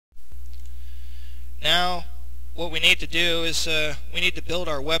now what we need to do is we need to build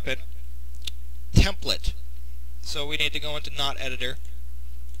our weapon template. So we need to go into Nod editor.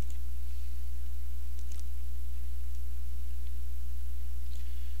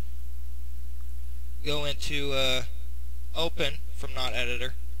 Go into open from Nod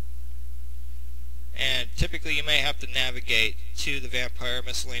editor. And typically you may have to navigate to the Vampire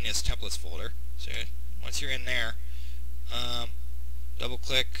Miscellaneous Templates folder. So once you're in there, double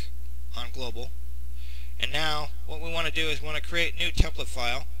click on global. And now what we want to do is we want to create a new template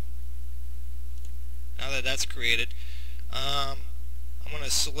file. Now that that's created, I'm going to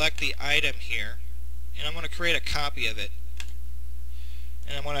select the item here and I'm going to create a copy of it.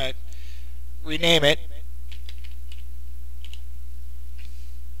 And I'm going to rename it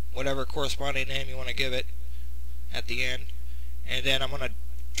whatever corresponding name you want to give it at the end, and then I'm going to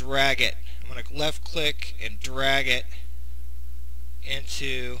drag it. I'm going to left click and drag it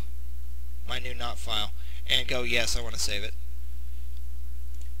into my new Nod file and go yes, I want to save it.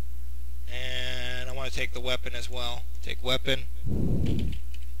 And I want to take the weapon as well. Take weapon,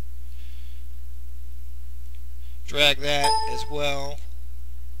 drag that as well,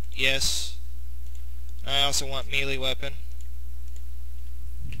 yes. I also want melee weapon.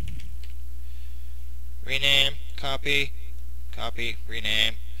 Rename, copy, copy,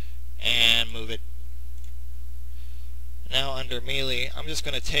 rename, and move it. Now under melee, I'm just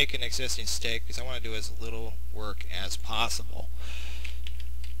going to take an existing stake because I want to do as little work as possible.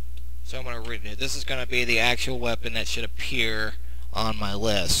 So I'm going to read it. This is going to be the actual weapon that should appear on my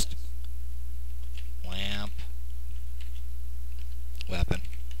list. Lamp, weapon.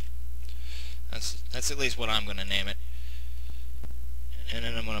 That's at least what I'm going to name it. And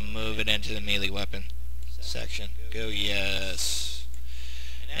then I'm going to move it into the melee weapon section. Go yes.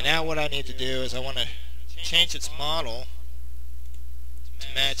 And now what I need to do is I want to change its model to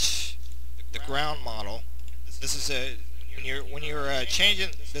match the ground model. This is a when you're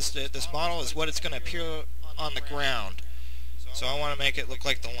changing this model is what it's going to appear on the ground. So I want to make it look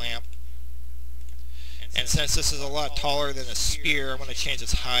like the lamp. And since this is a lot taller than a spear, I'm going to change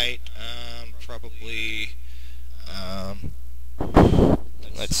its height. Probably.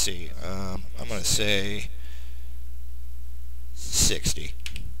 Let's see. I'm going to say 60.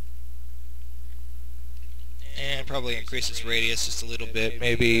 And probably increase its radius just a little bit.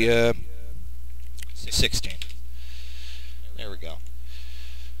 Maybe 16. There we go.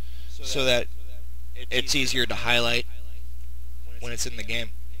 So that it's easier to highlight when it's in the game.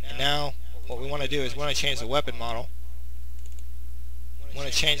 And now what we want to do is we want to change the weapon model. We want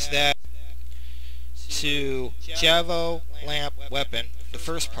to change that to Javo lamp weapon, the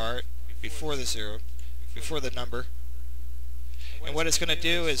first part before the zero, before the number. And what it's going to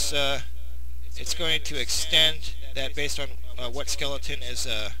do is it's going to extend that based on what skeleton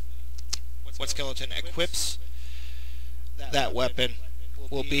equips that weapon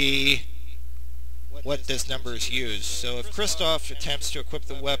will be what this number is used. So if Christoph attempts to equip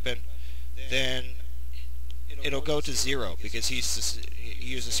the weapon, then it'll go to 0 because he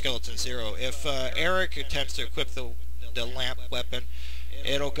uses skeleton 0. If Eric attempts to equip the lamp weapon,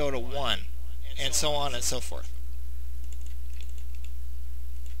 it'll go to 1, and so on and so forth.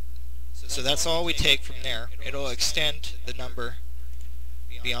 So that's all we take from there. It'll extend the number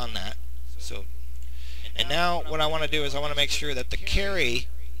beyond that. So, and now what I want to do is I want to make sure that the carry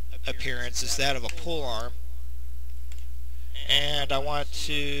appearance is that of a pull arm. And I want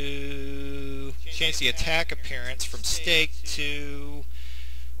to change the attack appearance from stake to,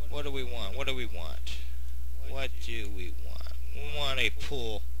 what do we want? What do we want? What do we want? We want a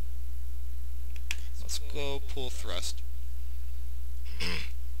pull. Let's go pull thrust.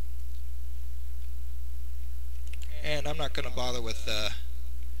 And I'm not going to bother with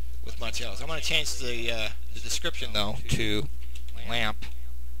much else. I'm going to change the description though to lamp.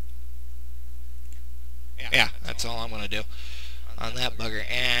 Yeah, that's all I'm going to do on that bugger,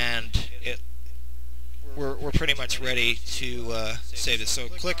 and we're pretty much ready to save this. So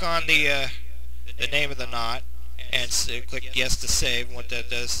click on the name of the Nod and click yes to save. And what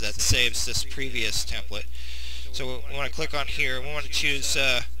that does is that saves this previous template. So we want to click on here. We want to choose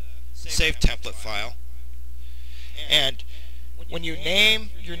save template file. And when you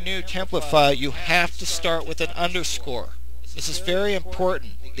name your new template file, you have to start with an underscore. This is very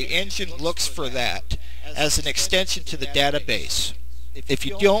important. The engine looks for that as an extension to the database. If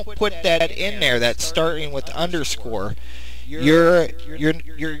you don't put that in there, that's starting with underscore, your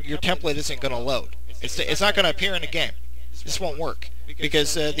template isn't going to load. It's not going to appear in the game. This won't work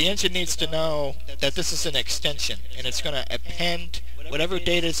because the engine needs to know that this is an extension, and it's going to append whatever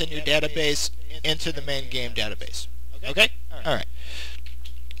data is in your database into the main game database. Okay? All right.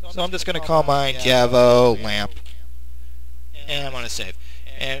 So I'm just going to call mine Javo lamp, and I'm going to save.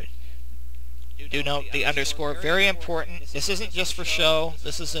 And do note the underscore, very important. This isn't just for show.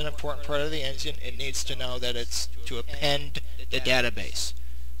 This is an important part of the engine. It needs to know that it's to append the database.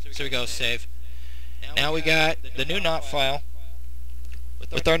 So we go save. Now we got the new Nod file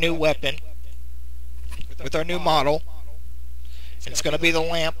with our new weapon, with our new model. And it's going to be the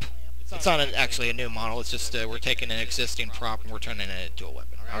lamp. It's not actually a new model. It's just we're taking an existing prop and we're turning it into a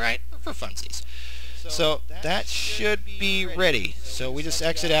weapon. Alright? For funsies. So that should be ready. So we just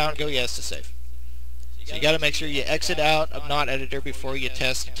exit out and go yes to save. So you got to make sure you exit out of Nod Editor before you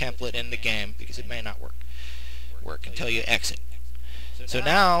test the template in the game, because it may not work until you exit. So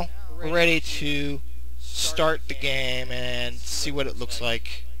now we're ready to start the game and see what it looks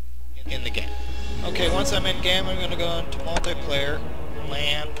like in the game. Okay, once I'm in game, I'm going to go into multiplayer,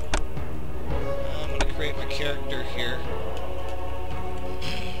 LAN. I'm going to create my character here.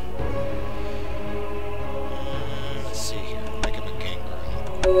 Let's see here. Make him a gangrel.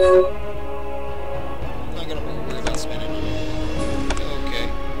 I'm not going to worry about spinning. Okay.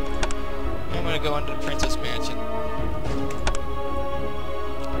 I'm going to go into the Princess Mansion.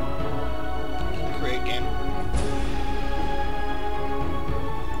 Create game.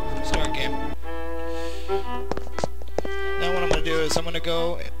 Start game. Now what I'm going to do is I'm going to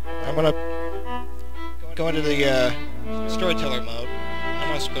go into the storyteller mode.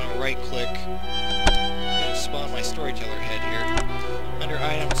 I'm just going to right click and spawn my storyteller head here. Under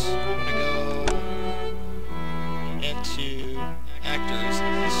items, I'm going to go into actors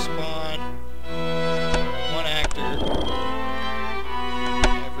and spawn one actor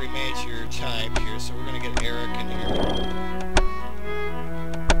every major type here. So we're going to get Eric in here.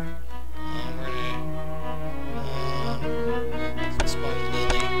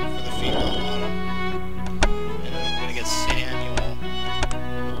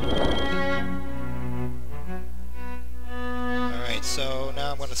 So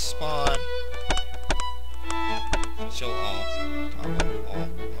now I'm going to spawn, show all, all,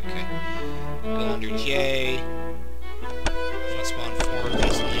 okay, go under J, I'm going to spawn 4 of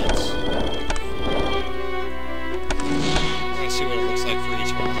these lamps. I'm going to see what it looks like for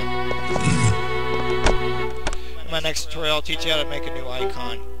each one. In my next tutorial I'll teach you how to make a new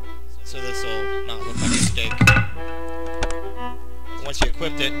icon, so this will not look like a steak. Once you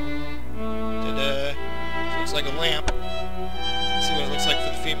equipped it, it looks like a lamp. See what it looks like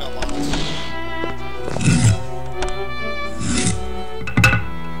for the female models.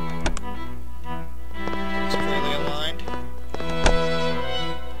 Looks fairly aligned.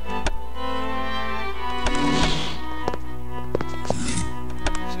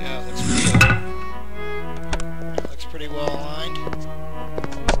 See how it looks pretty well. It looks pretty well aligned.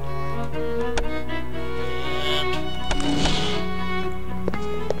 And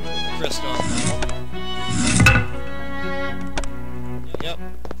crystal model. Yep.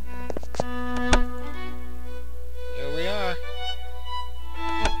 There we are.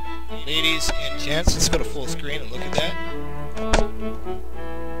 Ladies and gents, let's go to full screen and look at that.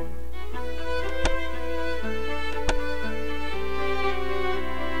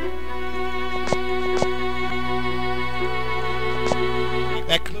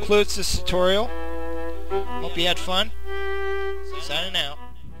 That concludes this tutorial. Hope you had fun. Signing out.